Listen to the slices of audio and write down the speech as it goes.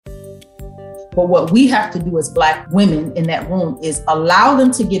But what we have to do as Black women in that room is allow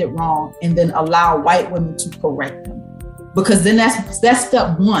them to get it wrong and then allow white women to correct them. Because then that's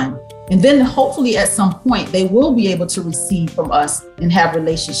step one. And then hopefully at some point they will be able to receive from us and have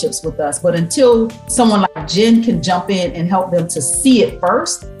relationships with us. But until someone like Jen can jump in and help them to see it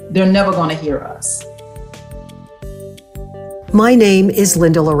first, they're never going to hear us. My name is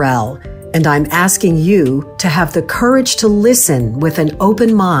Linda Laurel, and I'm asking you to have the courage to listen with an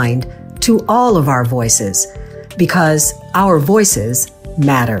open mind to all of our voices, because our voices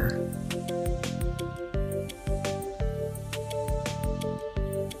matter.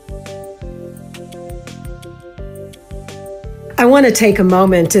 I want to take a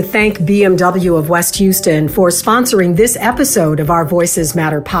moment to thank BMW of West Houston for sponsoring this episode of our Voices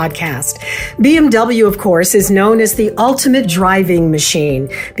Matter podcast. BMW, of course, is known as the ultimate driving machine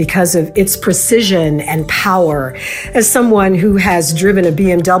because of its precision and power. As someone who has driven a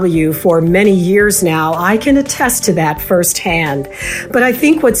BMW for many years now, I can attest to that firsthand. But I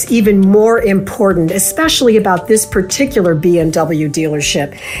think what's even more important, especially about this particular BMW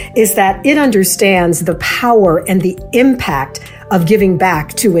dealership, is that it understands the power and the impact of giving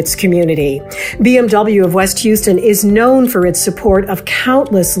back to its community. BMW of West Houston is known for its support of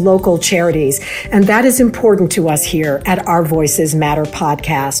countless local charities, and that is important to us here at our Voices Matter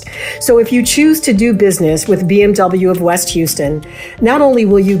podcast. So if you choose to do business with BMW of West Houston, not only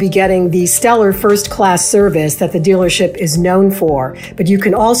will you be getting the stellar first-class service that the dealership is known for, but you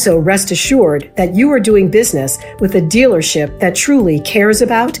can also rest assured that you are doing business with a dealership that truly cares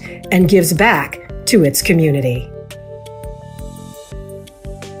about and gives back to its community.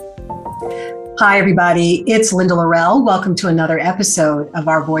 Hi, everybody. It's Linda Laurel. Welcome to another episode of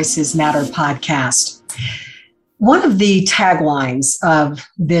our Voices Matter podcast. One of the taglines of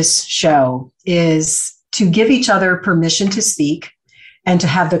this show is to give each other permission to speak and to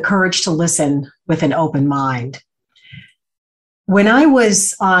have the courage to listen with an open mind. When I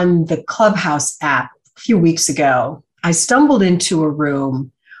was on the Clubhouse app a few weeks ago, I stumbled into a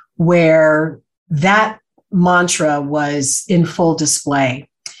room where that mantra was in full display.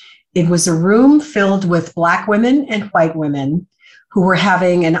 It was a room filled with Black women and white women who were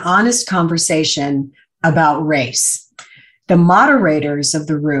having an honest conversation about race. The moderators of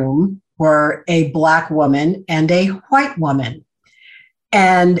the room were a Black woman and a white woman.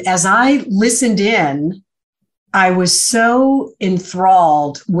 And as I listened in, I was so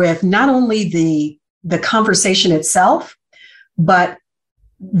enthralled with not only the conversation itself, but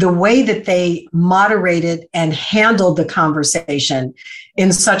the way that they moderated and handled the conversation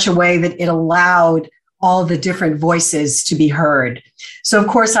in such a way that it allowed all the different voices to be heard. So, of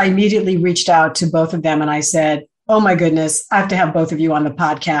course, I immediately reached out to both of them and I said, oh my goodness, I have to have both of you on the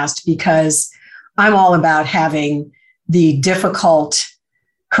podcast because I'm all about having the difficult,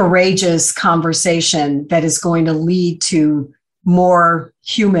 courageous conversation that is going to lead to more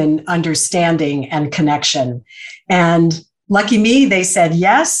human understanding and connection. And lucky me, they said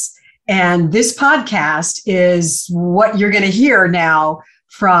yes. And this podcast is what you're going to hear now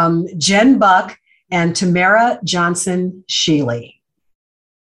from Jen Buck and Tamara Johnson Sheely.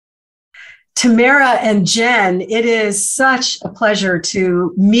 Tamara and Jen, it is such a pleasure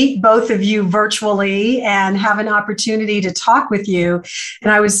to meet both of you virtually and have an opportunity to talk with you.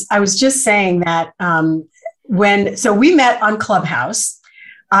 And I was just saying that so we met on Clubhouse.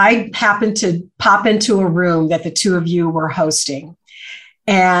 I happened to pop into a room that the two of you were hosting.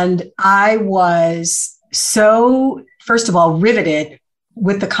 And I was so, first of all, riveted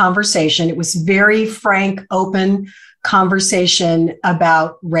with the conversation. It was very frank, open conversation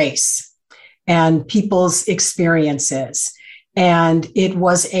about race and people's experiences. And it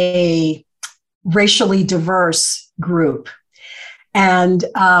was a racially diverse group. And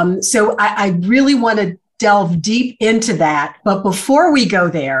so I really want to delve deep into that. But before we go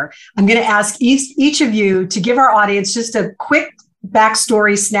there, I'm going to ask each of you to give our audience just a quick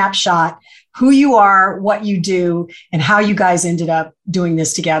backstory snapshot, who you are, what you do, and how you guys ended up doing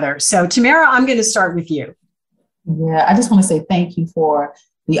this together. So Tamara, I'm going to start with you. Yeah, I just want to say thank you for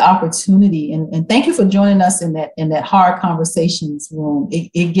the opportunity and thank you for joining us in that hard conversations room.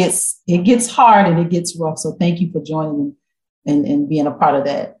 It gets hard and it gets rough. So thank you for joining and being a part of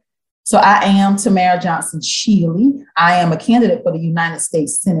that. So I am Tamara Johnson Sheely. I am a candidate for the United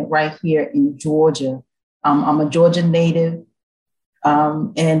States Senate right here in Georgia. I'm a Georgia native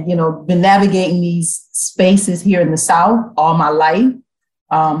and, been navigating these spaces here in the South all my life.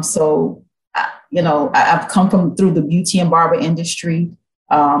 So I've come through the beauty and barber industry.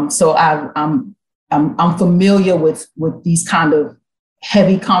 So I'm familiar with these kind of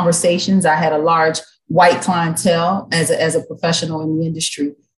heavy conversations. I had a large white clientele as a professional in the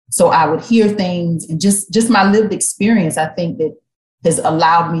industry. So I would hear things, and just my lived experience, I think that has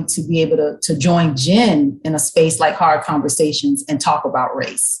allowed me to be able to join Jen in a space like Hard Conversations and talk about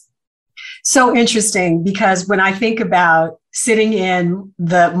race. So interesting, because when I think about sitting in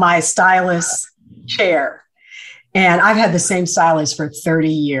my stylist's chair, and I've had the same stylist for 30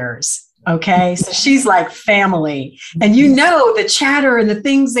 years. Okay. So she's like family, and you know, the chatter and the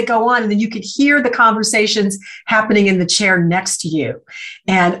things that go on, and then you could hear the conversations happening in the chair next to you.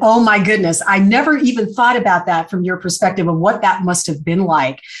 And oh my goodness, I never even thought about that from your perspective of what that must have been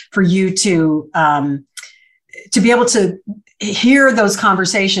like for you to be able to hear those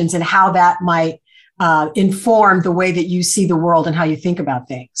conversations and how that might inform the way that you see the world and how you think about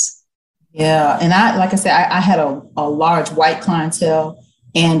things. Yeah. And like I said, I had a large white clientele.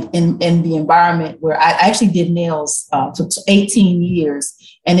 And in the environment where I actually did nails for 18 years.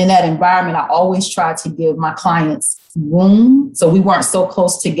 And in that environment, I always tried to give my clients room. So we weren't so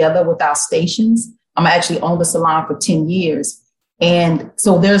close together with our stations. I'm actually owned the salon for 10 years. And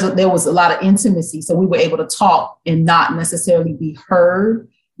so there was a lot of intimacy. So we were able to talk and not necessarily be heard,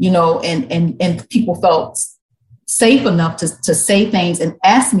 and people felt safe enough to say things and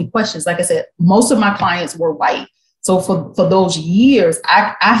ask me questions. Like I said, most of my clients were white. So for those years,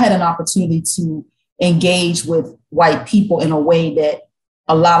 I had an opportunity to engage with white people in a way that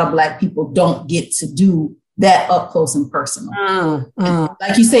a lot of Black people don't get to do that up close and personal.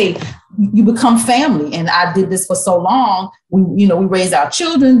 Like you say, you become family. And I did this for so long. We raised our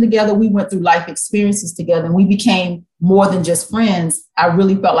children together. We went through life experiences together, and we became more than just friends. I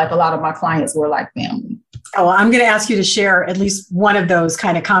really felt like a lot of my clients were like family. Oh, well, I'm going to ask you to share at least one of those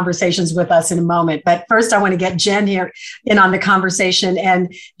kind of conversations with us in a moment. But first, I want to get Jen here in on the conversation.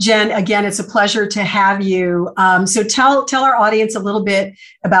 And Jen, again, it's a pleasure to have you. So tell our audience a little bit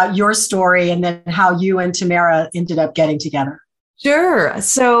about your story and then how you and Tamara ended up getting together. Sure.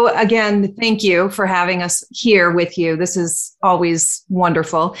 So again, thank you for having us here with you. This is always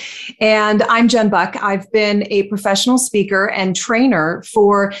wonderful. And I'm Jen Buck. I've been a professional speaker and trainer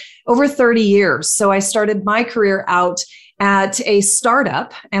for over 30 years. So I started my career out at a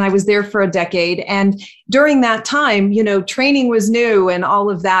startup, and I was there for a decade. And during that time, training was new and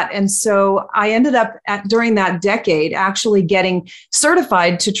all of that. And so I ended up during that decade actually getting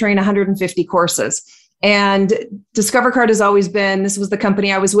certified to train 150 courses. And Discover Card has always been, this was the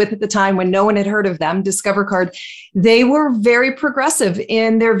company I was with at the time when no one had heard of them, Discover Card. They were very progressive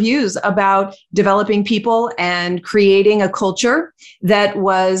in their views about developing people and creating a culture that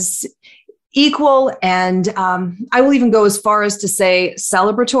was equal. And I will even go as far as to say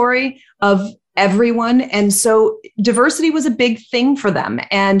celebratory of everyone. And so diversity was a big thing for them.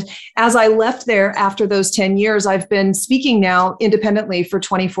 And as I left there after those 10 years, I've been speaking now independently for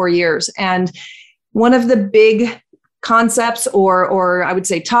 24 years. And one of the big concepts or I would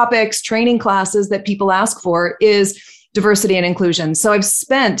say topics, training classes that people ask for is diversity and inclusion. So I've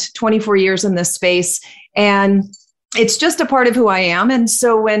spent 24 years in this space, and it's just a part of who I am. And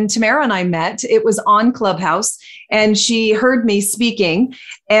so when Tamara and I met, it was on Clubhouse, and she heard me speaking,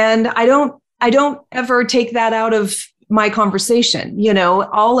 and I don't ever take that out of my conversation.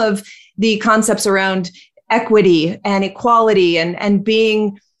 All of the concepts around equity and equality and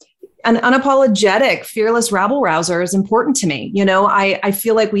being an unapologetic, fearless rabble rouser is important to me. I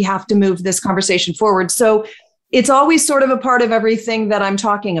feel like we have to move this conversation forward. So it's always sort of a part of everything that I'm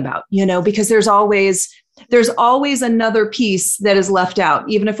talking about, because there's always another piece that is left out.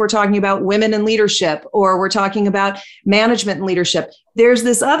 Even if we're talking about women in leadership or we're talking about management and leadership, there's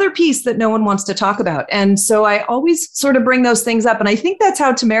this other piece that no one wants to talk about. And so I always sort of bring those things up. And I think that's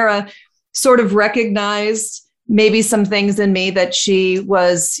how Tamara sort of recognized maybe some things in me that she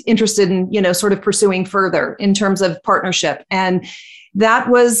was interested in, sort of pursuing further in terms of partnership. And that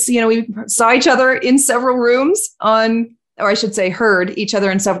was, we saw each other in several rooms heard each other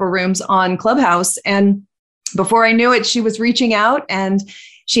in several rooms on Clubhouse. And before I knew it, she was reaching out and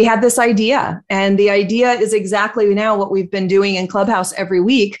she had this idea. And the idea is exactly now what we've been doing in Clubhouse every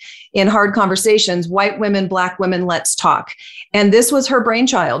week in Hard Conversations, White Women, Black Women, Let's Talk. And this was her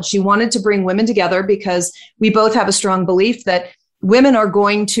brainchild. She wanted to bring women together because we both have a strong belief that women are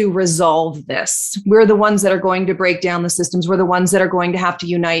going to resolve this. We're the ones that are going to break down the systems. We're the ones that are going to have to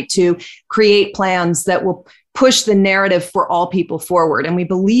unite to create plans that will push the narrative for all people forward. And we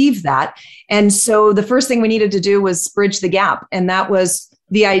believe that. And so the first thing we needed to do was bridge the gap. And that was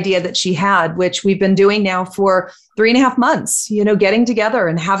the idea that she had, which we've been doing now for 3.5 months, getting together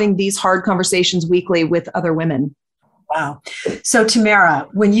and having these hard conversations weekly with other women. Wow. So Tamara,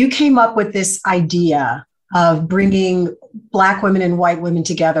 when you came up with this idea of bringing Black women and white women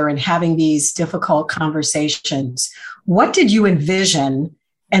together and having these difficult conversations, what did you envision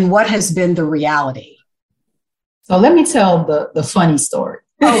and what has been the reality? So let me tell the funny story.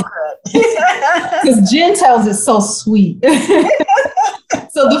 Oh, good. Because Jen tells it so sweet.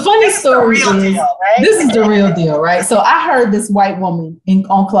 So the funny story is, right? This is the real deal, right? So I heard this white woman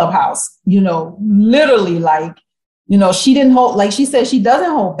on Clubhouse, literally like, she didn't hold, like she said, she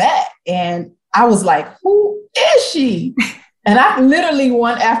doesn't hold back. And I was like, who is she? And I literally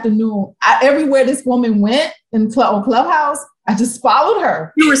one afternoon, everywhere this woman went on Clubhouse, I just followed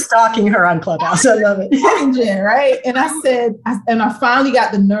her. You were stalking her on Clubhouse. I love it. Jen, right? And I said, I finally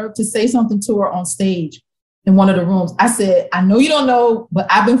got the nerve to say something to her on stage in one of the rooms. I said, I know you don't know, but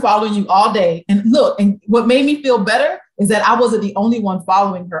I've been following you all day. And look, and what made me feel better is that I wasn't the only one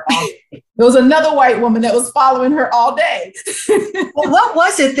following her all day. There was another white woman that was following her all day. Well, what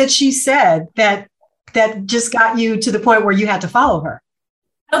was it that she said that just got you to the point where you had to follow her?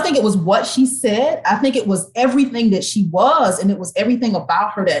 I don't think it was what she said. I think it was everything that she was. And it was everything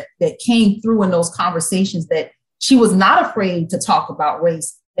about her that came through in those conversations, that she was not afraid to talk about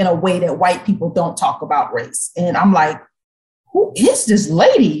race in a way that white people don't talk about race. And I'm like, who is this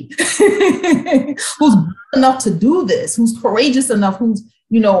lady who's enough to do this, who's courageous enough, who's,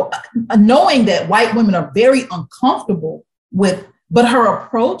 knowing that white women are very uncomfortable with, but her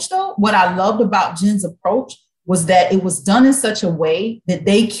approach though, what I loved about Jen's approach was that it was done in such a way that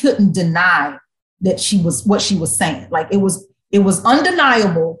they couldn't deny that what she was saying. Like it was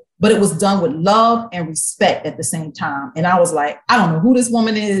undeniable, but it was done with love and respect at the same time. And I was like, I don't know who this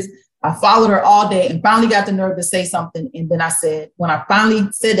woman is. I followed her all day and finally got the nerve to say something. And then I said, when I finally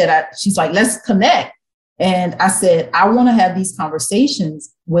said that, she's like, let's connect. And I said, I want to have these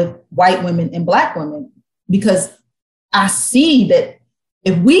conversations with white women and Black women, because I see that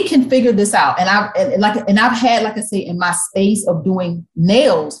if we can figure this out, and I've had, like I say, in my space of doing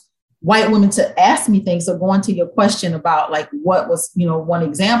nails, white women to ask me things. So going to your question about like what was, one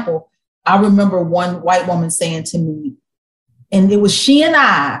example, I remember one white woman saying to me, and it was she and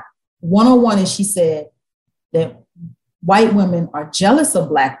I one-on-one, and she said that white women are jealous of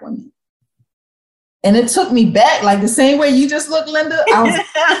Black women. And it took me back, like the same way you just looked, Linda. I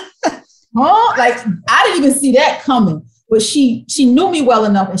was, huh? Like I didn't even see that coming. But she knew me well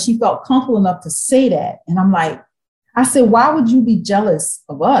enough and she felt comfortable enough to say that. And I'm like, I said, why would you be jealous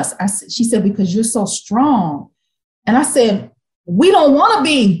of us? She said, because you're so strong. And I said, we don't want to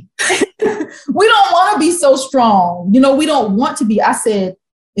be. We don't want to be so strong. We don't want to be. I said,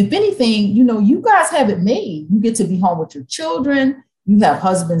 if anything, you guys have it made. You get to be home with your children. You have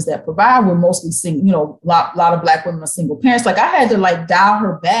husbands that provide. We're mostly single, a lot of Black women are single parents. Like I had to like dial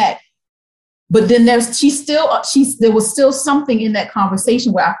her back. But then there was still something in that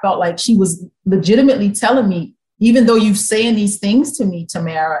conversation where I felt like she was legitimately telling me, even though you're saying these things to me,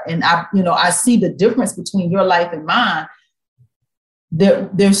 Tamara, and I see the difference between your life and mine,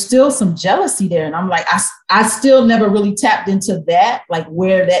 there's still some jealousy there. And I'm like, I still never really tapped into that, like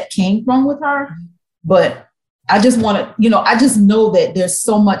where that came from with her. But I just want to, I just know that there's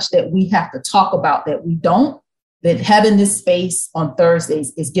so much that we have to talk about that we don't. That having this space on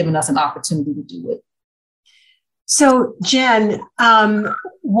Thursdays is giving us an opportunity to do it. So Jen,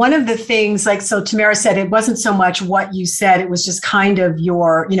 one of the things, so Tamara said, it wasn't so much what you said, it was just kind of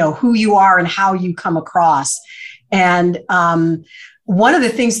your, who you are and how you come across. And one of the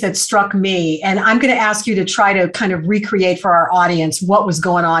things that struck me, and I'm going to ask you to try to kind of recreate for our audience what was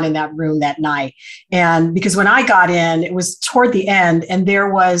going on in that room that night. And because when I got in, it was toward the end, and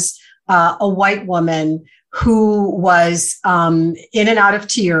there was a white woman who was in and out of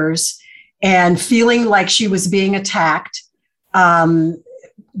tears and feeling like she was being attacked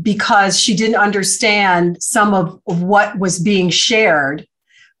because she didn't understand some of what was being shared.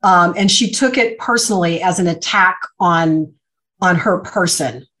 And she took it personally as an attack on her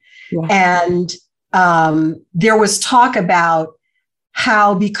person. Yeah. And there was talk about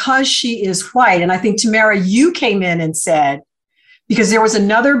how, because she is white, and I think, Tamara, you came in and said, because there was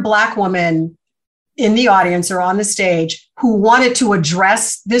another Black woman in the audience or on the stage who wanted to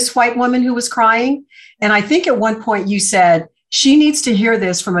address this white woman who was crying. And I think at one point you said, she needs to hear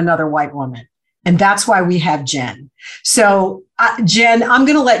this from another white woman. And that's why we have Jen. So Jen, I'm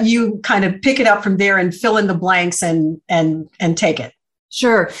going to let you kind of pick it up from there and fill in the blanks and take it.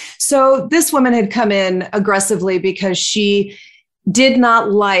 Sure. So this woman had come in aggressively because she did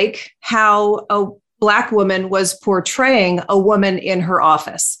not like how a Black woman was portraying a woman in her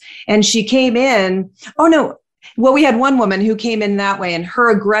office. And she came in, we had one woman who came in that way, and her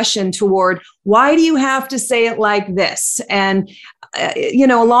aggression toward, why do you have to say it like this? And,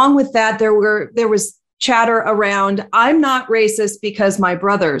 along with that, there was chatter around, I'm not racist because my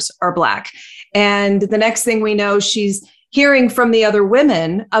brothers are Black. And the next thing we know, she's hearing from the other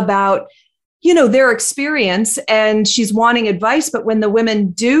women about, their experience, and she's wanting advice. But when the women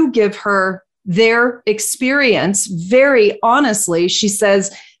do give her their experience, very honestly, she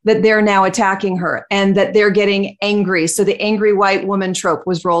says that they're now attacking her and that they're getting angry. So the angry white woman trope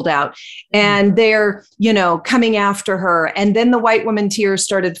was rolled out, and they're, coming after her. And then the white woman tears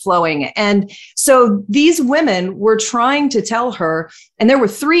started flowing. And so these women were trying to tell her, and there were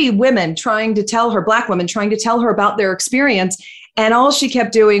 3 women trying to tell her, Black women trying to tell her about their experience. And all she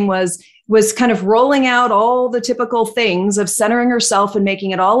kept doing was kind of rolling out all the typical things of centering herself and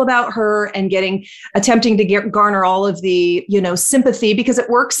making it all about her and attempting to garner all of the, sympathy, because it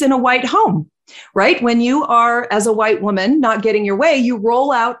works in a white home, right? When you are, as a white woman, not getting your way, you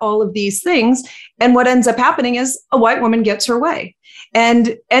roll out all of these things. And what ends up happening is a white woman gets her way.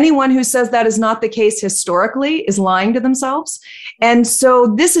 And anyone who says that is not the case historically is lying to themselves. And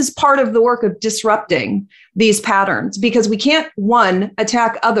so this is part of the work of disrupting these patterns, because we can't, 1,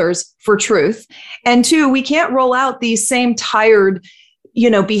 attack others for truth, and 2, we can't roll out these same tired,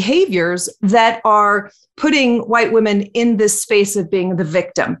 behaviors that are putting white women in this space of being the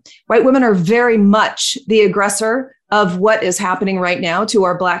victim. White women are very much the aggressor of what is happening right now to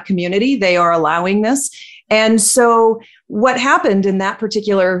our Black community. They are allowing this. And so what happened in that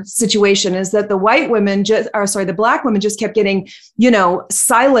particular situation is that the Black women just kept getting,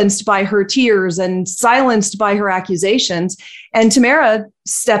 silenced by her tears and silenced by her accusations. And Tamara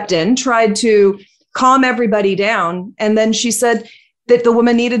stepped in, tried to calm everybody down. And then she said that the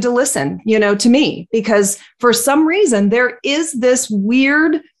woman needed to listen, to me, because for some reason there is this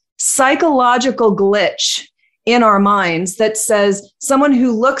weird psychological glitch in our minds that says someone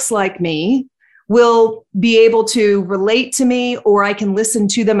who looks like me will be able to relate to me, or I can listen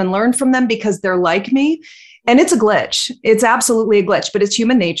to them and learn from them because they're like me. And it's a glitch. It's absolutely a glitch, but it's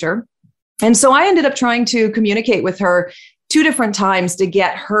human nature. And so I ended up trying to communicate with her 2 different times to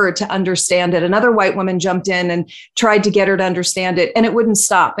get her to understand it. Another white woman jumped in and tried to get her to understand it, and it wouldn't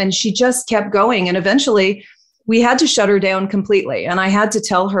stop. And she just kept going. And eventually we had to shut her down completely. And I had to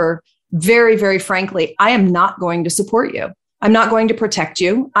tell her very, very frankly, I am not going to support you. I'm not going to protect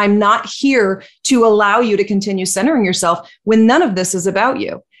you. I'm not here to allow you to continue centering yourself when none of this is about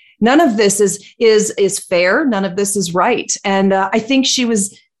you. None of this is fair. None of this is right. And I think she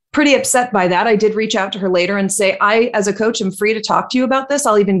was pretty upset by that. I did reach out to her later and say, I, as a coach, am free to talk to you about this.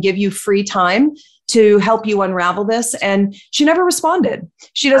 I'll even give you free time to help you unravel this. And she never responded.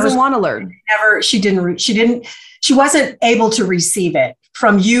 She doesn't want to learn. She wasn't able to receive it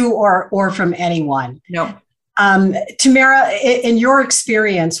from you or from anyone. No. Tamara, in your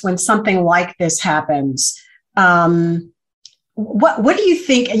experience, when something like this happens, what do you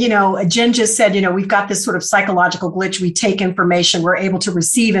think? Jen just said, we've got this sort of psychological glitch. We take information, we're able to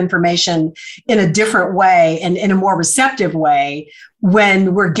receive information in a different way and in a more receptive way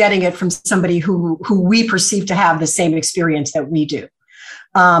when we're getting it from somebody who we perceive to have the same experience that we do.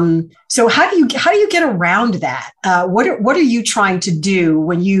 So how do you get around that? What are you trying to do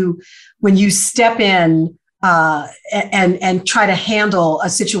when you step in and try to handle a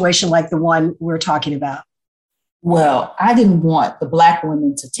situation like the one we're talking about? Well, I didn't want the Black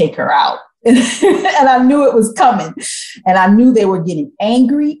women to take her out. And I knew it was coming. And I knew they were getting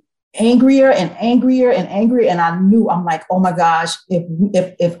angrier and angrier and angrier. And I'm like, oh my gosh,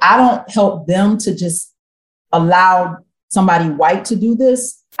 if I don't help them to just allow somebody white to do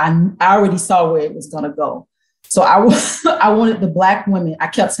this, I already saw where it was going to go. So I wanted the Black women, I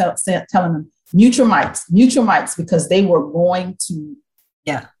kept telling them, mute your mics, because they were going to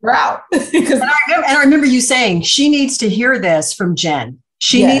her out. And I remember you saying, she needs to hear this from Jen.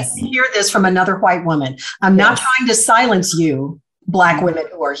 She needs to hear this from another white woman. I'm not trying to silence you, Black women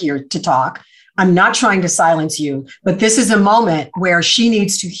who are here to talk. I'm not trying to silence you, but this is a moment where she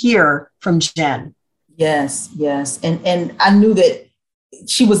needs to hear from Jen. Yes. And I knew that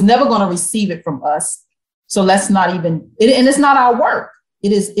she was never going to receive it from us. So let's not even, and it's not our work.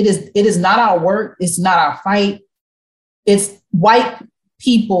 It is not our work. It's not our fight. It's white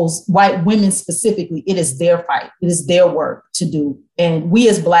women specifically. It is their fight. It is their work to do. And we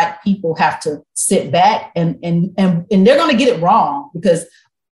as Black people have to sit back and they're going to get it wrong, because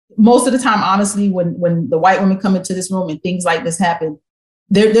most of the time, honestly, when the white women come into this room and things like this happen,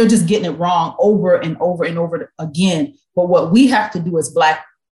 they're just getting it wrong over and over and over again. But what we have to do as Black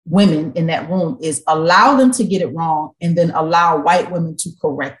women in that room is allow them to get it wrong and then allow white women to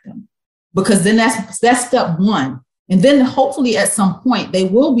correct them, because then that's step one. And then hopefully at some point they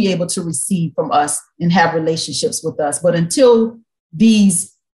will be able to receive from us and have relationships with us. But until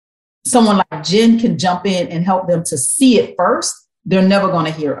someone like Jen can jump in and help them to see it first, they're never going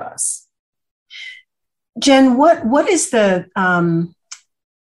to hear us. Jen, what is the I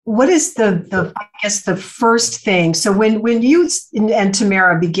guess the first thing? So when you and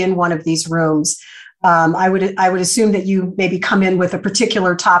Tamara begin one of these rooms, I would assume that you maybe come in with a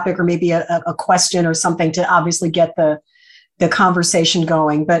particular topic or maybe a question or something to obviously get the conversation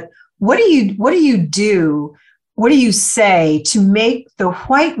going. But what do you do? What do you say to make the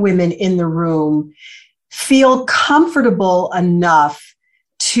white women in the room feel comfortable enough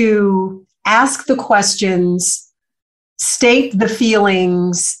to ask the questions, state the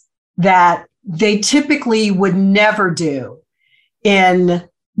feelings that they typically would never do in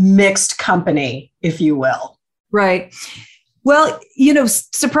mixed company, if you will? Right. Well,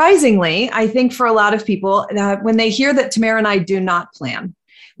 surprisingly, I think for a lot of people, when they hear that Tamara and I do not plan,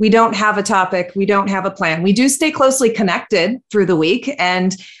 we don't have a topic, we don't have a plan. We do stay closely connected through the week,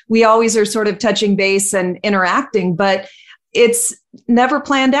 and we always are sort of touching base and interacting, but it's never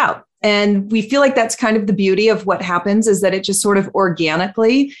planned out. And we feel like that's kind of the beauty of what happens, is that it just sort of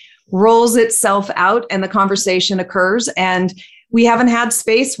organically rolls itself out and the conversation occurs. And we haven't had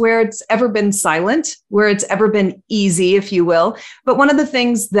space where it's ever been silent, where it's ever been easy, if you will. But one of the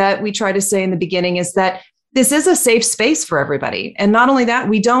things that we try to say in the beginning is that this is a safe space for everybody. And not only that,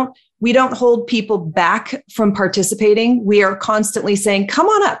 we don't hold people back from participating. We are constantly saying, come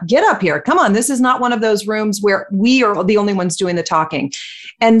on up, get up here. Come on. This is not one of those rooms where we are the only ones doing the talking.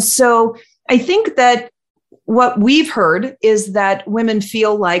 And so I think that what we've heard is that women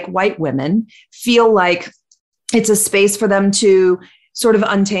feel like white women feel like it's a space for them to sort of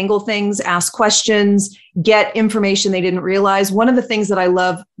untangle things, ask questions, get information they didn't realize. One of the things that I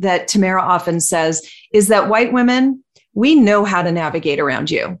love that Tamara often says is that white women, we know how to navigate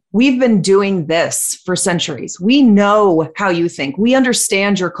around you. We've been doing this for centuries. We know how you think. We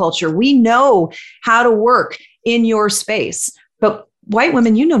understand your culture. We know how to work in your space. But white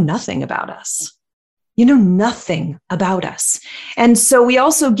women, you know nothing about us. You know nothing about us. And so we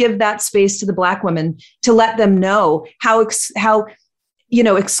also give that space to the Black women to let them know how exclusive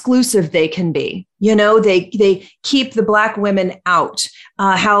they can be. They keep the Black women out,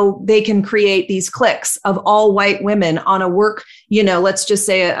 how they can create these cliques of all white women on a work, let's just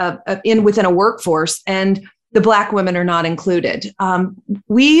say within a workforce, and the Black women are not included.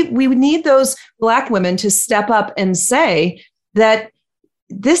 We need those Black women to step up and say that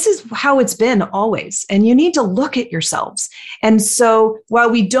this is how it's been always, and you need to look at yourselves. And so while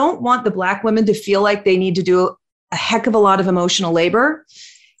we don't want the Black women to feel like they need to do a heck of a lot of emotional labor,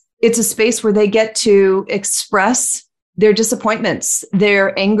 it's a space where they get to express their disappointments,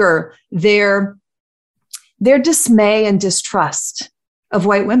 their anger, their dismay and distrust of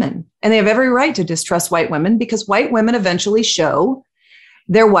white women. And they have every right to distrust white women, because white women eventually show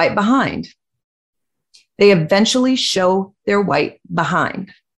their white behind. They eventually show their white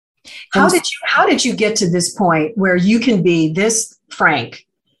behind. How did you get to this point where you can be this frank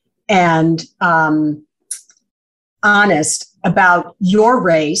and honest about your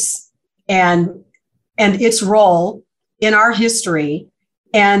race and its role in our history,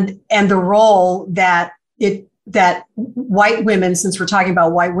 and the role that white women, since we're talking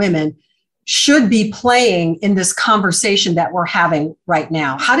about white women, should be playing in this conversation that we're having right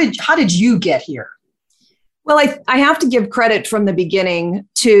now? How did you get here? Well, I have to give credit from the beginning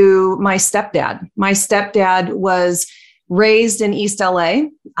to my stepdad. My stepdad was raised in East LA.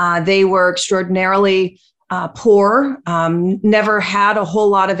 They were extraordinarily poor, never had a whole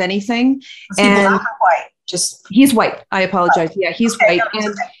lot of anything. And white. He's white. I apologize. Yeah, he's white.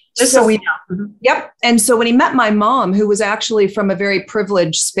 And just so we know. Mm-hmm. Yep. And so when he met my mom, who was actually from a very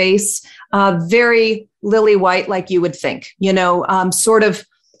privileged space, very lily white, like you would think, sort of,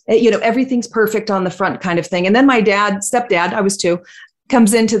 everything's perfect on the front kind of thing. And then my stepdad, I was 2,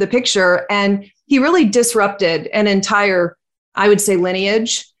 comes into the picture, and he really disrupted an entire, I would say,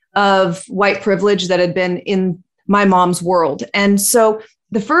 lineage of white privilege that had been in my mom's world. And so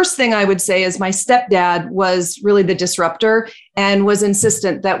the first thing I would say is my stepdad was really the disruptor and was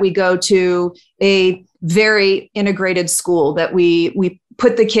insistent that we go to a very integrated school, that we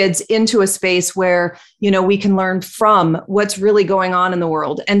put the kids into a space where, we can learn from what's really going on in the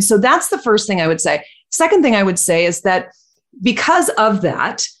world. And so that's the first thing I would say. Second thing I would say is that because of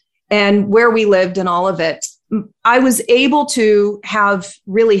that and where we lived and all of it, I was able to have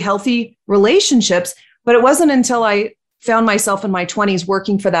really healthy relationships, but it wasn't until I found myself in my 20s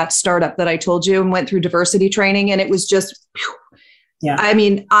working for that startup that I told you, and went through diversity training. And it was just,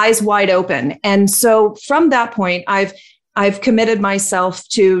 eyes wide open. And so from that point, I've committed myself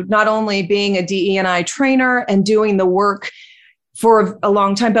to not only being a DE&I trainer and doing the work for a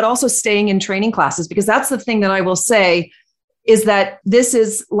long time, but also staying in training classes, because that's the thing that I will say is that this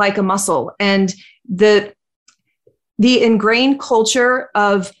is like a muscle. And the ingrained culture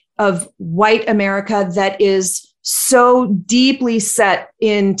of white America that is so deeply set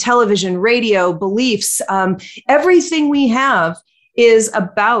in television, radio, beliefs. Everything we have is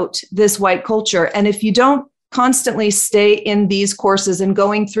about this white culture. And if you don't constantly stay in these courses and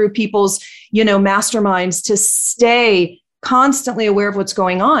going through people's, masterminds to stay constantly aware of what's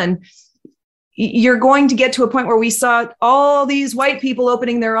going on, you're going to get to a point where we saw all these white people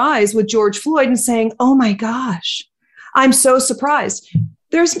opening their eyes with George Floyd and saying, oh my gosh, I'm so surprised.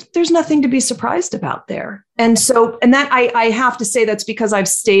 There's nothing to be surprised about there. And that I have to say that's because I've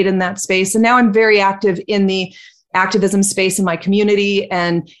stayed in that space. And now I'm very active in the activism space in my community.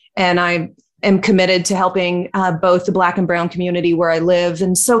 And I am committed to helping both the Black and Brown community where I live.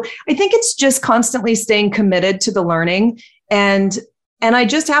 And so I think it's just constantly staying committed to the learning. And I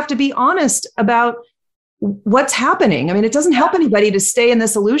just have to be honest about what's happening. I mean, it doesn't help anybody to stay in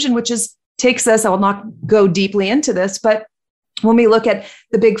this illusion, which takes us, I will not go deeply into this, but when we look at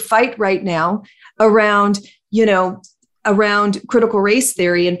the big fight right now around critical race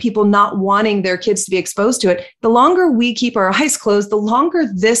theory and people not wanting their kids to be exposed to it, the longer we keep our eyes closed, the longer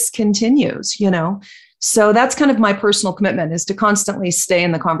this continues, So that's kind of my personal commitment, is to constantly stay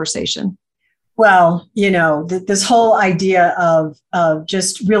in the conversation. Well, this whole idea of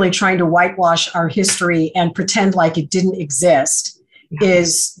just really trying to whitewash our history and pretend like it didn't exist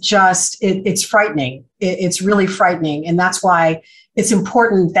is just, it's frightening. It's really frightening. And that's why it's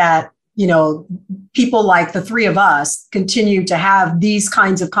important that, people like the three of us continue to have these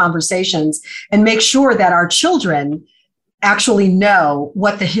kinds of conversations and make sure that our children actually know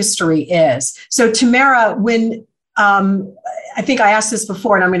what the history is. So Tamara, when I think I asked this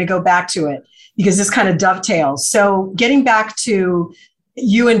before, and I'm going to go back to it because this kind of dovetails. So getting back to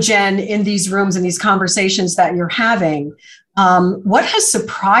you and Jen in these rooms and these conversations that you're having, what has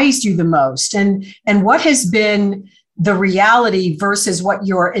surprised you the most, and what has been the reality versus what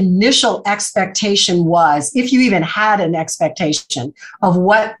your initial expectation was, if you even had an expectation of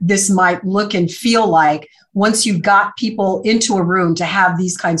what this might look and feel like once you got people into a room to have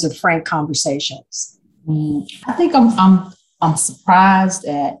these kinds of frank conversations? I think I'm surprised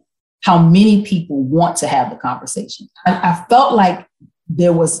at how many people want to have the conversation. I felt like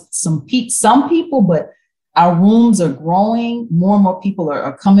there was some people, but our rooms are growing. More and more people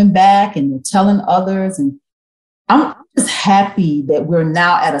are coming back and they're telling others. And I'm just happy that we're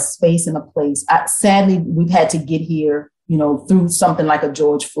now at a space and a place. Sadly, we've had to get here, through something like a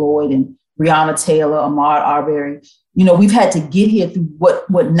George Floyd and Breonna Taylor, Ahmaud Arbery. We've had to get here through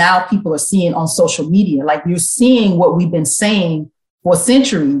what now people are seeing on social media. Like, you're seeing what we've been saying for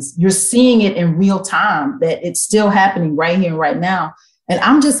centuries. You're seeing it in real time, that it's still happening right here and right now. And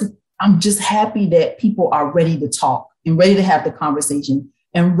I'm just happy that people are ready to talk and ready to have the conversation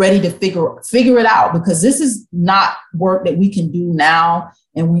and ready to figure it out, because this is not work that we can do now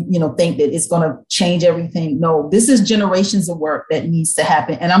and we think that it's going to change everything. No, this is generations of work that needs to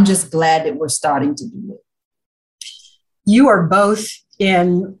happen. And I'm just glad that we're starting to do it. You are both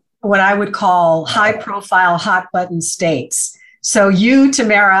in what I would call high profile, hot button states. So you,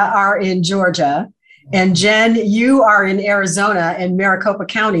 Tamara, are in Georgia, and Jen, you are in Arizona, in Maricopa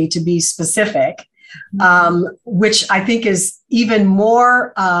County, to be specific. Which I think is even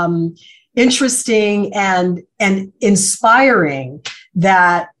more interesting and inspiring,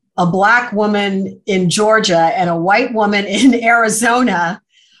 that a Black woman in Georgia and a white woman in Arizona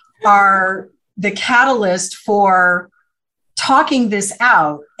are the catalyst for talking this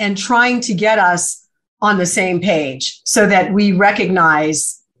out and trying to get us on the same page so that we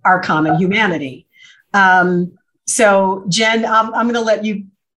recognize our common humanity. So Jen, I'm going to let you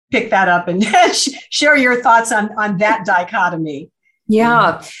pick that up and share your thoughts on that dichotomy.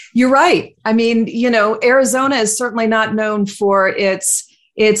 Yeah, you're right. I mean, Arizona is certainly not known for its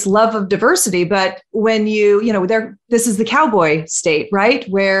love of diversity, but when this is the cowboy state, right?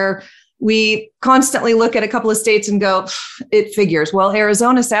 Where we constantly look at a couple of states and go, it figures. Well,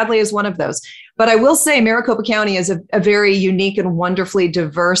 Arizona sadly is one of those. But I will say Maricopa County is a very unique and wonderfully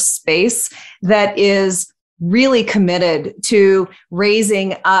diverse space that is really committed to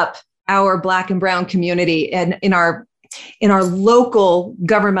raising up our Black and Brown community and in our local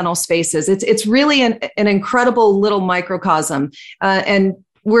governmental spaces. It's really an incredible little microcosm. And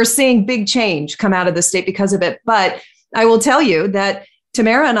we're seeing big change come out of the state because of it. But I will tell you that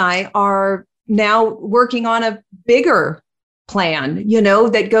Tamara and I are now working on a bigger plan,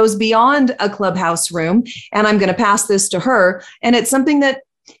 that goes beyond a clubhouse room. And I'm going to pass this to her. And it's something that,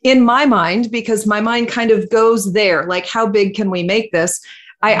 in my mind, because my mind kind of goes there, like, how big can we make this?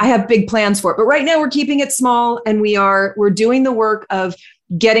 I have big plans for it. But right now we're keeping it small, and we're doing the work of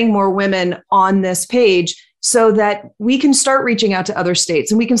getting more women on this page so that we can start reaching out to other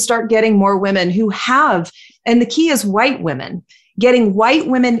states and we can start getting more women who have, and the key is white women, getting white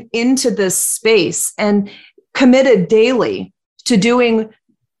women into this space and committed daily to doing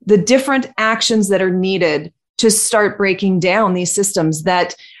the different actions that are needed to start breaking down these systems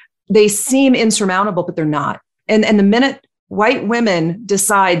that they seem insurmountable, but they're not. And the minute white women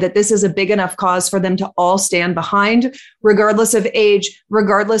decide that this is a big enough cause for them to all stand behind, regardless of age,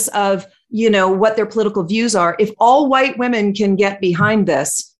 regardless of, what their political views are, if all white women can get behind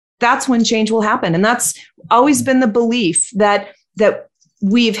this, that's when change will happen. And that's always been the belief that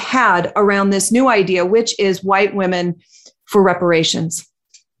we've had around this new idea, which is white women for reparations.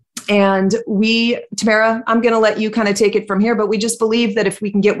 And Tamara, I'm going to let you kind of take it from here, but we just believe that if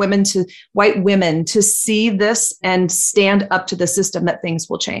we can get white women to see this and stand up to the system, that things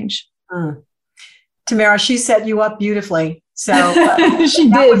will change. Tamara, she set you up beautifully. So she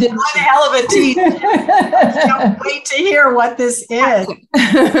did. One hell of a teach. Can't wait to hear what this is.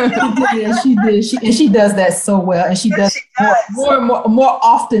 She did. She does that so well, and she does more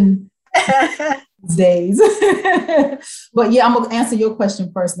often these days. But yeah, I'm gonna answer your question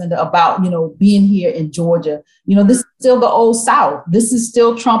first, Linda, about being here in Georgia. This is still the old South. This is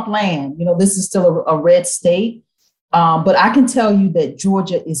still Trump land. This is still a red state. But I can tell you that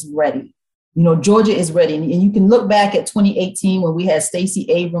Georgia is ready. Georgia is ready. And you can look back at 2018 when we had Stacey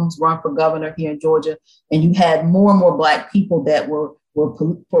Abrams run for governor here in Georgia, and you had more and more Black people that were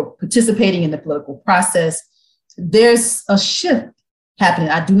participating in the political process. There's a shift happening.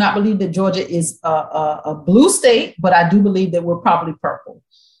 I do not believe that Georgia is a blue state, but I do believe that we're probably purple.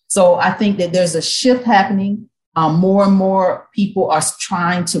 So I think that there's a shift happening. More and more people are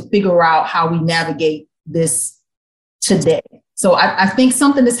trying to figure out how we navigate this today. So I think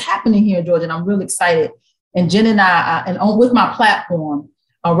something is happening here in Georgia, and I'm really excited. And Jen and I, with my platform,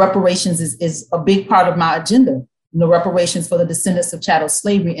 reparations is a big part of my agenda. Reparations for the descendants of chattel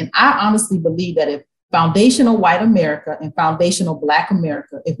slavery. And I honestly believe that if foundational white America and foundational Black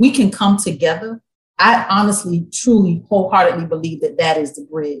America, if we can come together, I honestly, truly, wholeheartedly believe that is the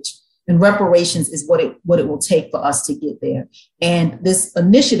bridge. And reparations is what it will take for us to get there. And this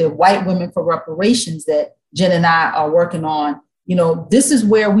initiative, White Women for Reparations, that Jen and I are working on, this is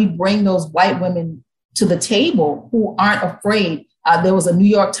where we bring those white women to the table who aren't afraid. There was a New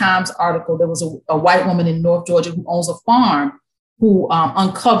York Times article. There was a white woman in North Georgia who owns a farm who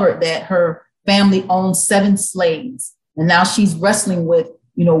uncovered that her family owned 7 slaves. And now she's wrestling with,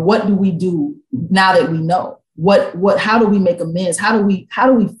 what do we do now that we know? How do we make amends? How do we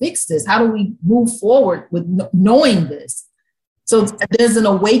fix this? How do we move forward with knowing this? So there's an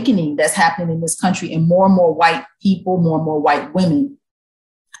awakening that's happening in this country, and more white people, more and more white women.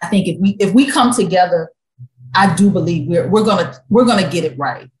 I think if we come together, I do believe we're gonna get it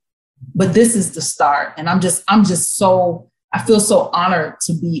right. But this is the start, and I feel so honored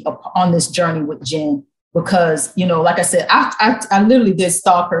to be on this journey with Jen, because like I said, I literally did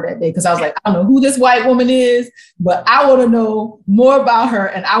stalk her that day, because I was like, I don't know who this white woman is, but I want to know more about her,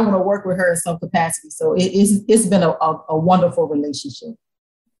 and I want to work with her in some capacity. So it's been a wonderful relationship.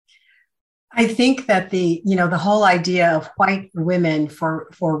 I think that the whole idea of white women for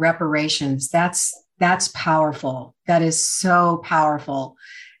reparations, that's powerful. That is so powerful.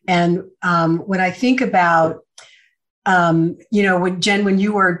 And when I think about when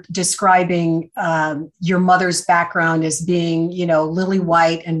you were describing your mother's background as being, lily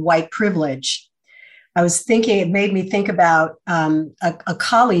white and white privilege, I was thinking, it made me think about a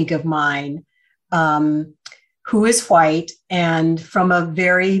colleague of mine who is white and from a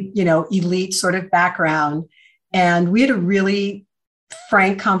very, elite sort of background. And we had a really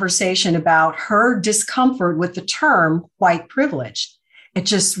frank conversation about her discomfort with the term white privilege. It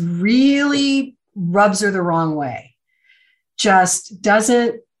just really rubs her the wrong way. Just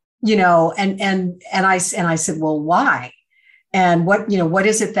doesn't, and I said, well, why? And what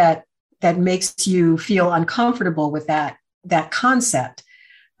is it that makes you feel uncomfortable with that concept?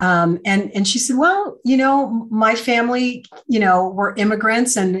 And she said, well, my family, were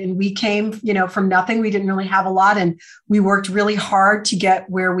immigrants and we came, from nothing. We didn't really have a lot, and we worked really hard to get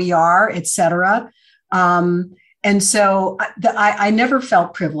where we are, et cetera. And so I never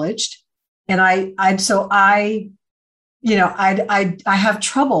felt privileged. And I have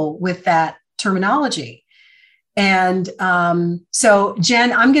trouble with that terminology. And so,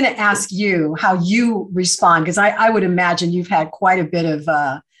 Jen, I'm going to ask you how you respond, because I would imagine you've had quite a bit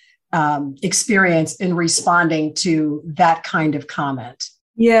of experience in responding to that kind of comment.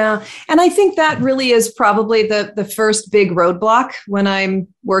 Yeah. And I think that really is probably the first big roadblock when I'm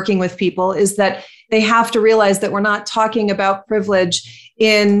working with people, is that they have to realize that we're not talking about privilege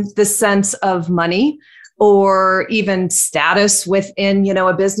in the sense of money or even status within,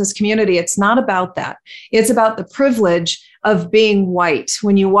 a business community. It's not about that. It's about the privilege of being white.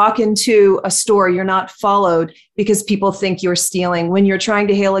 When you walk into a store, you're not followed because people think you're stealing. When you're trying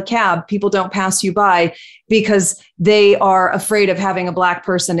to hail a cab, people don't pass you by because they are afraid of having a Black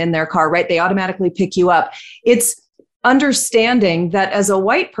person in their car, right? They automatically pick you up. It's understanding that as a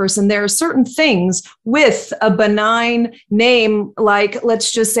white person, there are certain things with a benign name, like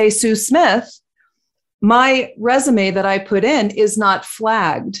let's just say Sue Smith. My resume that I put in is not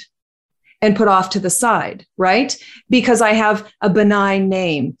flagged and put off to the side, right? Because I have a benign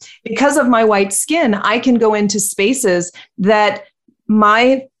name. Because of my white skin, I can go into spaces that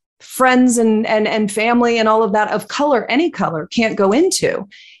my friends and family and all of that of color, any color, can't go into.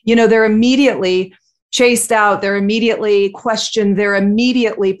 They're immediately chased out, they're immediately questioned, they're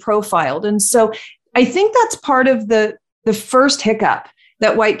immediately profiled. And so I think that's part of the first hiccup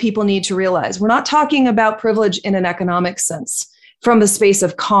that white people need to realize. We're not talking about privilege in an economic sense from the space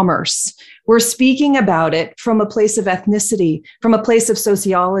of commerce. We're speaking about it from a place of ethnicity, from a place of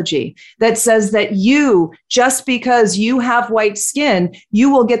sociology that says that you, just because you have white skin,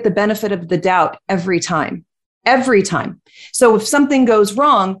 you will get the benefit of the doubt every time. Every time. So if something goes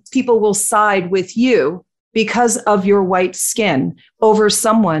wrong, people will side with you because of your white skin over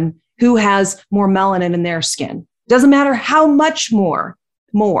someone who has more melanin in their skin. Doesn't matter how much more.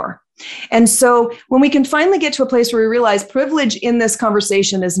 And so when we can finally get to a place where we realize privilege in this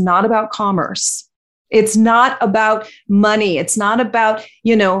conversation is not about commerce. It's not about money. It's not about,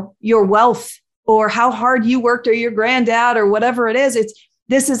 your wealth or how hard you worked or your granddad or whatever it is.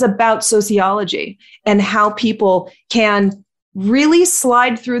 This is about sociology and how people can really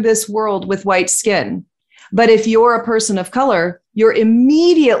slide through this world with white skin. But if you're a person of color, you're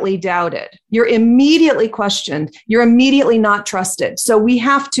immediately doubted. You're immediately questioned. You're immediately not trusted. So we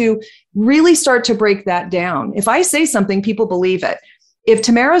have to really start to break that down. If I say something, people believe it. If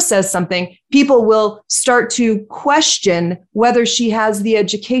Tamara says something, people will start to question whether she has the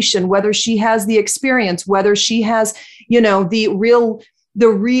education, whether she has the experience, whether she has, the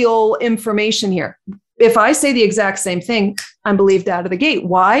real information here. If I say the exact same thing, I'm believed out of the gate.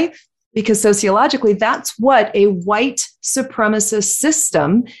 Why? Because sociologically, that's what a white supremacist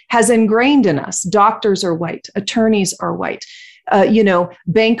system has ingrained in us. Doctors are white, attorneys are white,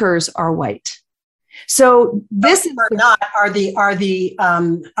 bankers are white. So this are not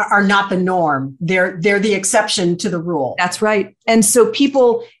the norm. They're the exception to the rule. That's right. And so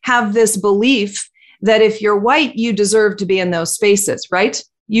people have this belief that if you're white, you deserve to be in those spaces, right?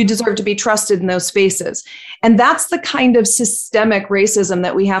 You deserve to be trusted in those spaces. And that's the kind of systemic racism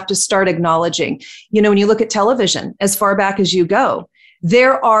that we have to start acknowledging. When you look at television, as far back as you go,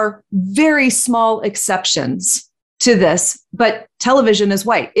 there are very small exceptions to this, but television is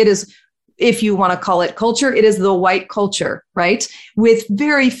white. It is, if you want to call it culture, it is the white culture, right? With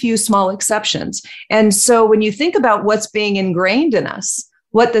very few small exceptions. And so when you think about what's being ingrained in us,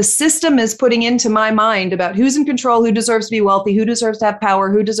 what the system is putting into my mind about who's in control, who deserves to be wealthy, who deserves to have power,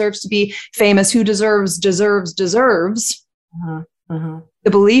 who deserves to be famous, who deserves. The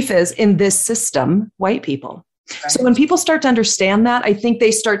belief is in this system, white people. Right. So when people start to understand that, I think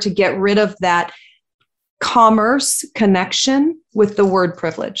they start to get rid of that commerce connection with the word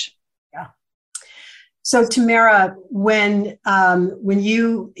privilege. Yeah. So Tamara, when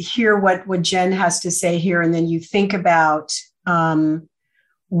you hear what Jen has to say here, and then you think about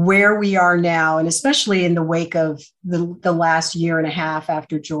where we are now, and especially in the wake of the last year and a half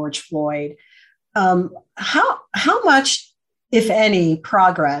after George Floyd, how much, if any,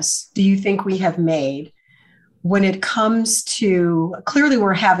 progress do you think we have made when it comes to, clearly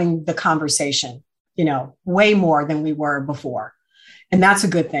we're having the conversation, way more than we were before. And that's a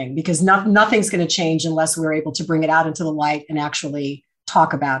good thing, because nothing's going to change unless we're able to bring it out into the light and actually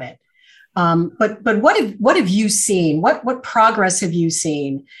talk about it. But what have you seen? What progress have you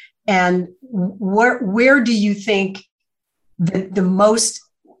seen? And where do you think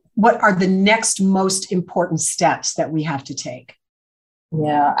what are the next most important steps that we have to take?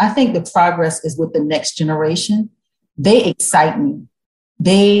 Yeah, I think the progress is with the next generation. They excite me.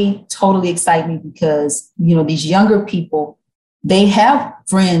 They totally excite me because, these younger people, they have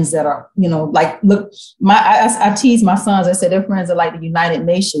friends that are, look, I tease my sons. I said, their friends are like the United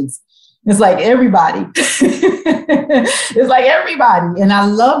Nations. It's like everybody. It's like everybody. And I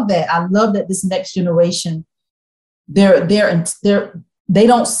love that. I love that this next generation, they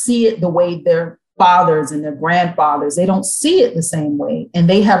don't see it the way their fathers and their grandfathers, they don't see it the same way. And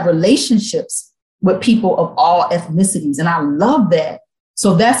they have relationships with people of all ethnicities. And I love that.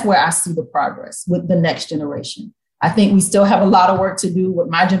 So that's where I see the progress with the next generation. I think we still have a lot of work to do with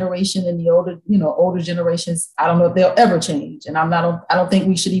my generation and the older generations. I don't know if they'll ever change. And I don't think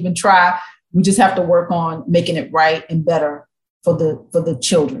we should even try. We just have to work on making it right and better for the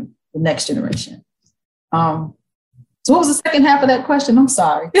children, the next generation. So what was the second half of that question? I'm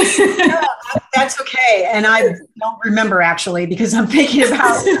sorry. Yeah, that's okay. And I don't remember actually, because I'm thinking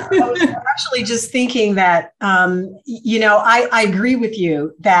about, I was actually just thinking that, I agree with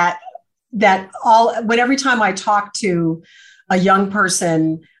you that every time I talk to a young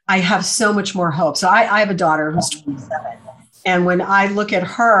person, I have so much more hope. So I have a daughter who's 27. And when I look at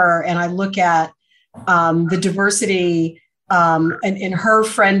her and I look at the diversity in her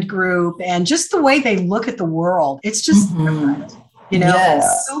friend group and just the way they look at the world, it's just different,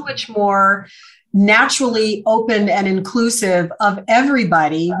 Yes. so much more naturally open and inclusive of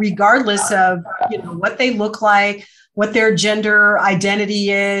everybody, regardless of, what they look like, what their gender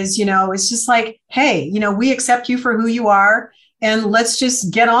identity is. It's just like, hey, we accept you for who you are and let's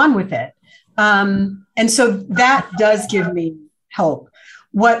just get on with it. And so that does give me hope.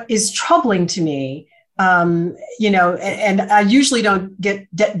 What is troubling to me, and I usually don't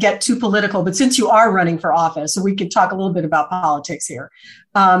get too political, but since you are running for office, so we could talk a little bit about politics here.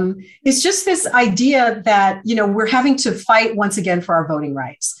 It's just this idea that, we're having to fight once again for our voting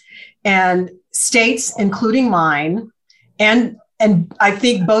rights, and states, including mine, and I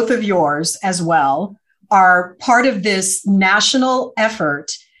think both of yours as well, are part of this national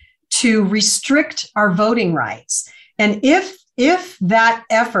effort to restrict our voting rights. And if that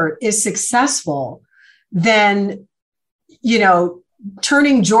effort is successful, then,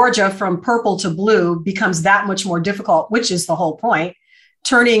 turning Georgia from purple to blue becomes that much more difficult, which is the whole point.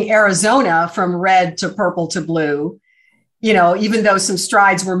 Turning Arizona from red to purple to blue, even though some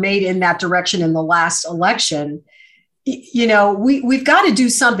strides were made in that direction in the last election, we've got to do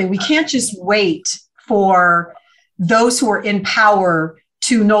something. We can't just wait for those who are in power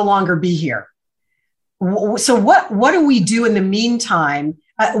to no longer be here. So what do we do in the meantime?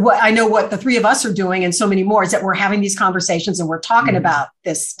 I know what the three of us are doing and so many more is that we're having these conversations and we're talking about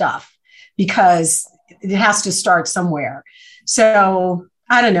this stuff because it has to start somewhere. So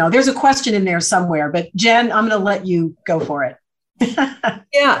I don't know. There's a question in there somewhere, but Jen, I'm going to let you go for it.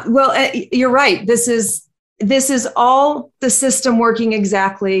 Yeah, well, you're right. This is all the system working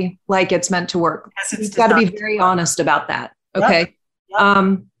exactly like it's meant to work. Yes, We've got to be very honest about that. Okay.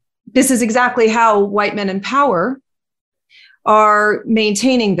 Yep. This is exactly how white men in power are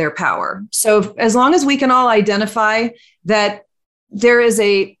maintaining their power. So as long as we can all identify that there is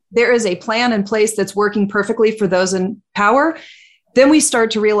a plan in place that's working perfectly for those in power, then we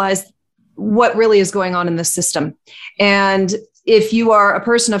start to realize what really is going on in the system. And if you are a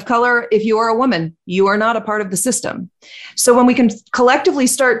person of color, if you are a woman, you are not a part of the system. So when we can collectively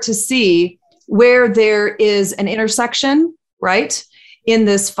start to see where there is an intersection, right, in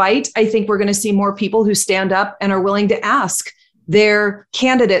this fight, I think we're going to see more people who stand up and are willing to ask their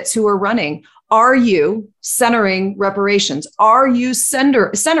candidates who are running, are you centering reparations? Are you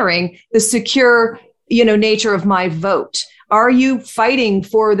centering the secure, nature of my vote? Are you fighting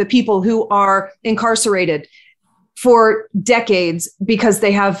for the people who are incarcerated for decades because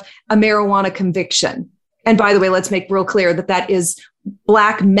they have a marijuana conviction? And by the way, let's make real clear that is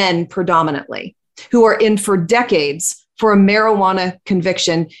Black men predominantly who are in for decades for a marijuana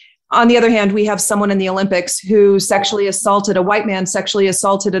conviction. On the other hand, we have someone in the Olympics who a white man sexually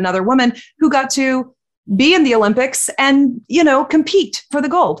assaulted another woman who got to be in the Olympics and, compete for the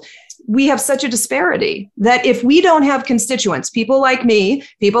gold. We have such a disparity that if we don't have constituents, people like me,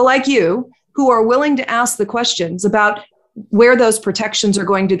 people like you, who are willing to ask the questions about where those protections are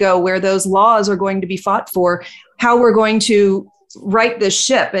going to go, where those laws are going to be fought for, how we're going to right this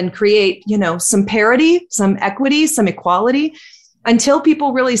ship and create, some parity, some equity, some equality, until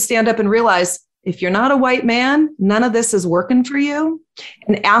people really stand up and realize if you're not a white man, none of this is working for you,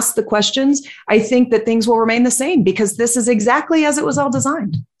 and ask the questions, I think that things will remain the same because this is exactly as it was all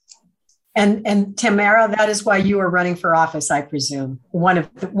designed. And Tamara, that is why you are running for office, I presume. One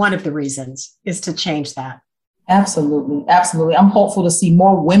of the reasons is to change that. Absolutely. Absolutely. I'm hopeful to see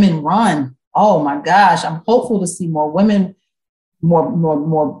more women run. Oh my gosh. I'm hopeful to see more women,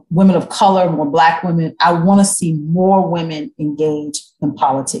 more women of color, more Black women. I want to see more women engaged in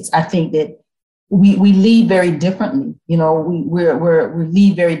politics. I think that we lead very differently. We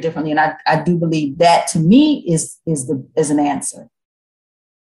lead very differently. And I do believe that to me is an answer.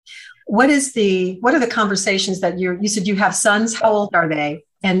 What are the conversations that you said you have sons? How old are they?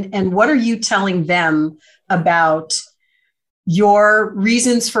 And what are you telling them about your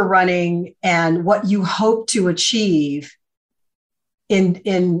reasons for running and what you hope to achieve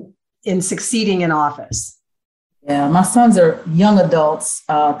in succeeding in office? Yeah, my sons are young adults,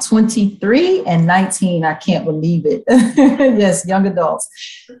 23 and 19. I can't believe it. Yes, young adults.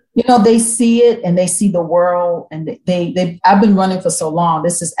 You know, they see it and they see the world, and I've been running for so long.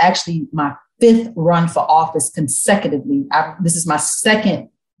 This is actually my 5th run for office consecutively. This is my 2nd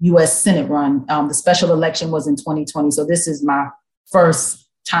U.S. Senate run. The special election was in 2020. So this is my first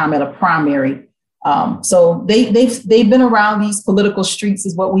time at a primary. So they've been around these political streets,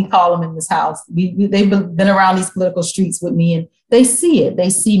 is what we call them in this house. They've been around these political streets with me, and they see it.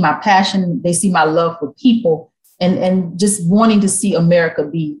 They see my passion. They see my love for people, and just wanting to see America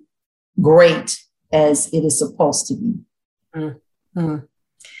be great as it is supposed to be. Mm-hmm.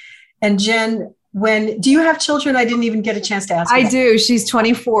 And Jen, do you have children? I didn't even get a chance to ask. I do. She's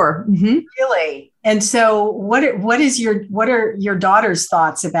 24. Mm-hmm. Really? And so what are your daughter's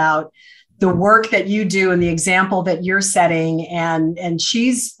thoughts about the work that you do and the example that you're setting? And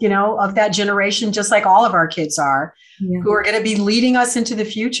she's, of that generation, just like all of our kids are, who are going to be leading us into the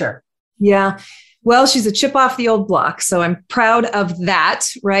future. Yeah. Well, she's a chip off the old block, so I'm proud of that,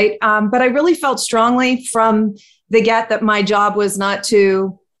 right? But I really felt strongly from the get that my job was not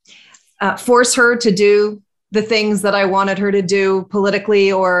to force her to do the things that I wanted her to do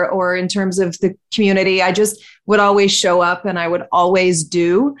politically or in terms of the community. I just would always show up, and I would always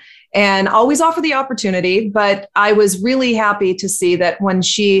do and always offer the opportunity. But I was really happy to see that when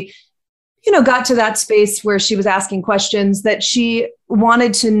she, got to that space where she was asking questions, that she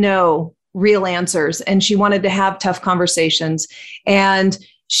wanted to know real answers and she wanted to have tough conversations. And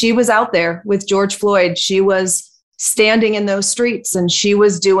she was out there with George Floyd. She was standing in those streets and she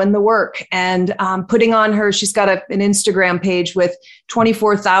was doing the work and putting on she's got an Instagram page with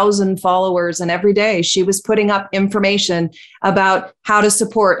 24,000 followers. And every day she was putting up information about how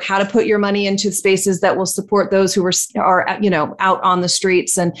to put your money into spaces that will support those who are out on the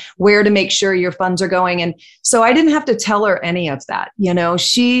streets, and where to make sure your funds are going. And so I didn't have to tell her any of that.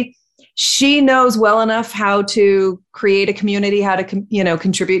 She knows well enough how to create a community, how to,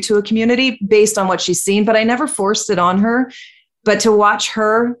 contribute to a community based on what she's seen, but I never forced it on her. But to watch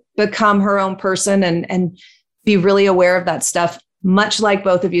her become her own person and be really aware of that stuff, much like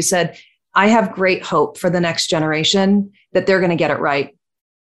both of you said, I have great hope for the next generation that they're going to get it right.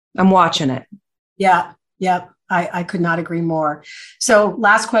 I'm watching it. Yeah. Yeah. I could not agree more. So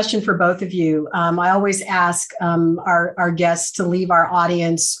last question for both of you. I always ask our guests to leave our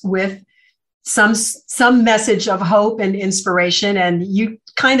audience with some message of hope and inspiration. And you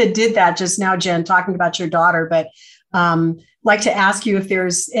kind of did that just now, Jen, talking about your daughter, but like to ask you if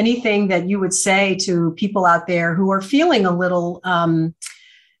there's anything that you would say to people out there who are feeling a little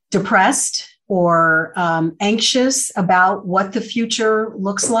depressed or anxious about what the future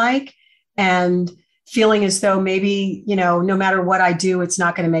looks like, and feeling as though maybe, no matter what I do, it's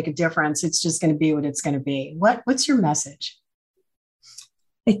not going to make a difference. It's just going to be what it's going to be. What's your message?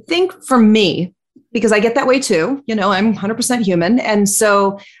 I think for me, because I get that way too, I'm 100% human. And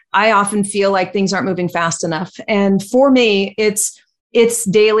so I often feel like things aren't moving fast enough. And for me, it's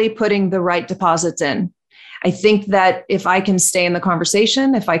daily putting the right deposits in. I think that if I can stay in the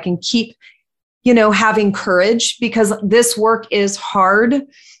conversation, if I can keep, having courage, because this work is hard.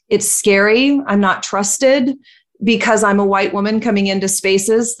 It's scary. I'm not trusted because I'm a white woman coming into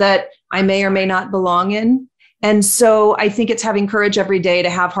spaces that I may or may not belong in. And so I think it's having courage every day to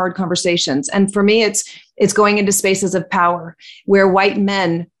have hard conversations. And for me, it's going into spaces of power where white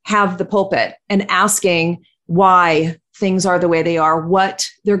men have the pulpit and asking why things are the way they are, what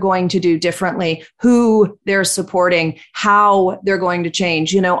they're going to do differently, who they're supporting, how they're going to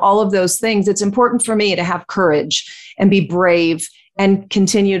change, all of those things. It's important for me to have courage and be brave and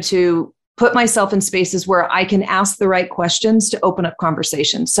continue to put myself in spaces where I can ask the right questions to open up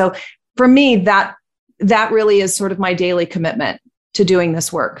conversations. So for me, that really is sort of my daily commitment to doing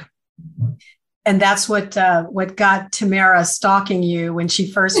this work. And that's what got Tamara stalking you when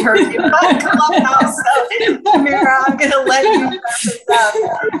she first heard you on Clubhouse. So, Tamara, I'm going to let you wrap this up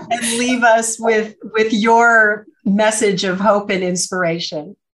and leave us with your message of hope and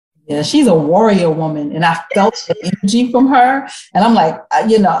inspiration. Yeah, she's a warrior woman, and I felt the energy from her. And I'm like,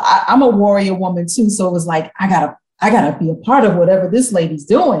 I'm a warrior woman too. So it was like, I gotta be a part of whatever this lady's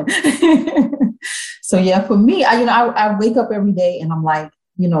doing. So yeah, for me, I wake up every day and I'm like,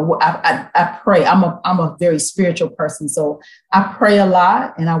 I pray. I'm a very spiritual person, so I pray a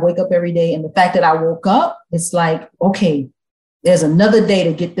lot, and I wake up every day. And the fact that I woke up, it's like, okay, there's another day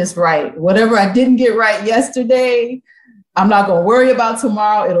to get this right. Whatever I didn't get right yesterday, I'm not going to worry about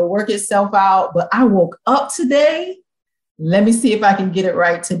tomorrow. It'll work itself out. But I woke up today. Let me see if I can get it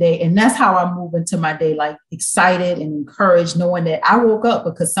right today. And that's how I move into my day, like excited and encouraged, knowing that I woke up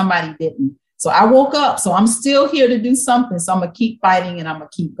because somebody didn't. So I woke up. So I'm still here to do something. So I'm going to keep fighting and I'm going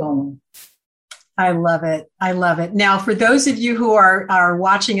to keep going. I love it. I love it. Now, for those of you who are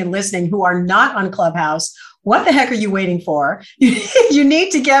watching and listening who are not on Clubhouse, what the heck are you waiting for? You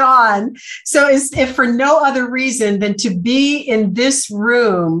need to get on. So if for no other reason than to be in this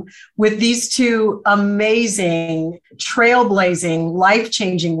room with these two amazing, trailblazing,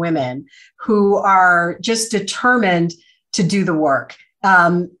 life-changing women who are just determined to do the work.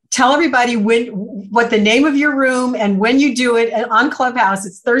 Tell everybody what the name of your room and when you do it on Clubhouse.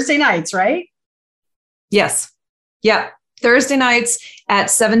 It's Thursday nights, right? Yes. Yeah. Thursday nights at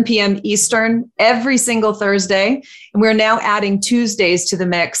 7 p.m. Eastern, every single Thursday. And we're now adding Tuesdays to the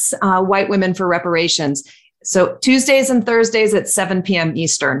mix, White Women for Reparations. So Tuesdays and Thursdays at 7 p.m.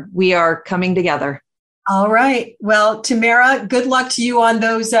 Eastern. We are coming together. All right. Well, Tamara, good luck to you on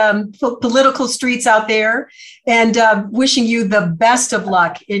those political streets out there, and wishing you the best of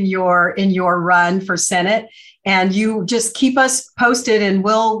luck in your run for Senate. And you just keep us posted, and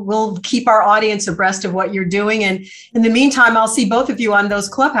we'll keep our audience abreast of what you're doing. And in the meantime, I'll see both of you on those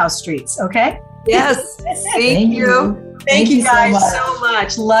Clubhouse streets. Okay? Yes. Thank you. Thank you guys so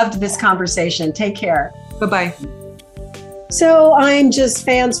much. Loved this conversation. Take care. Bye-bye. So I'm just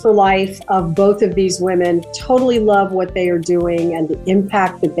fans for life of both of these women. Totally love what they are doing and the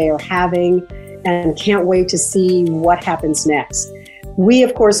impact that they are having, and can't wait to see what happens next. We,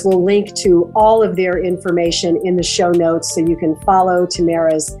 of course, will link to all of their information in the show notes so you can follow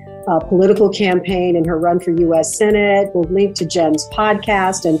Tamara's political campaign and her run for U.S. Senate. We'll link to Jen's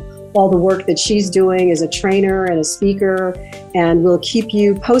podcast and all the work that she's doing as a trainer and a speaker, and we'll keep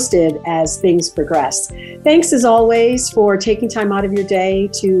you posted as things progress. Thanks, as always, for taking time out of your day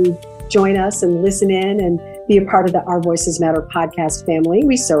to join us and listen in and be a part of the Our Voices Matter podcast family.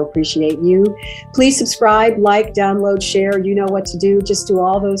 We so appreciate you. Please subscribe, like, download, share. You know what to do. Just do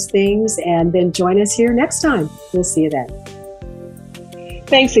all those things, and then join us here next time. We'll see you then.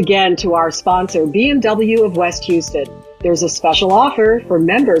 Thanks again to our sponsor, BMW of West Houston. There's a special offer for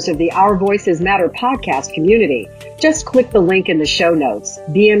members of the Our Voices Matter podcast community. Just click the link in the show notes,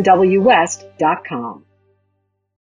 bmwwest.com.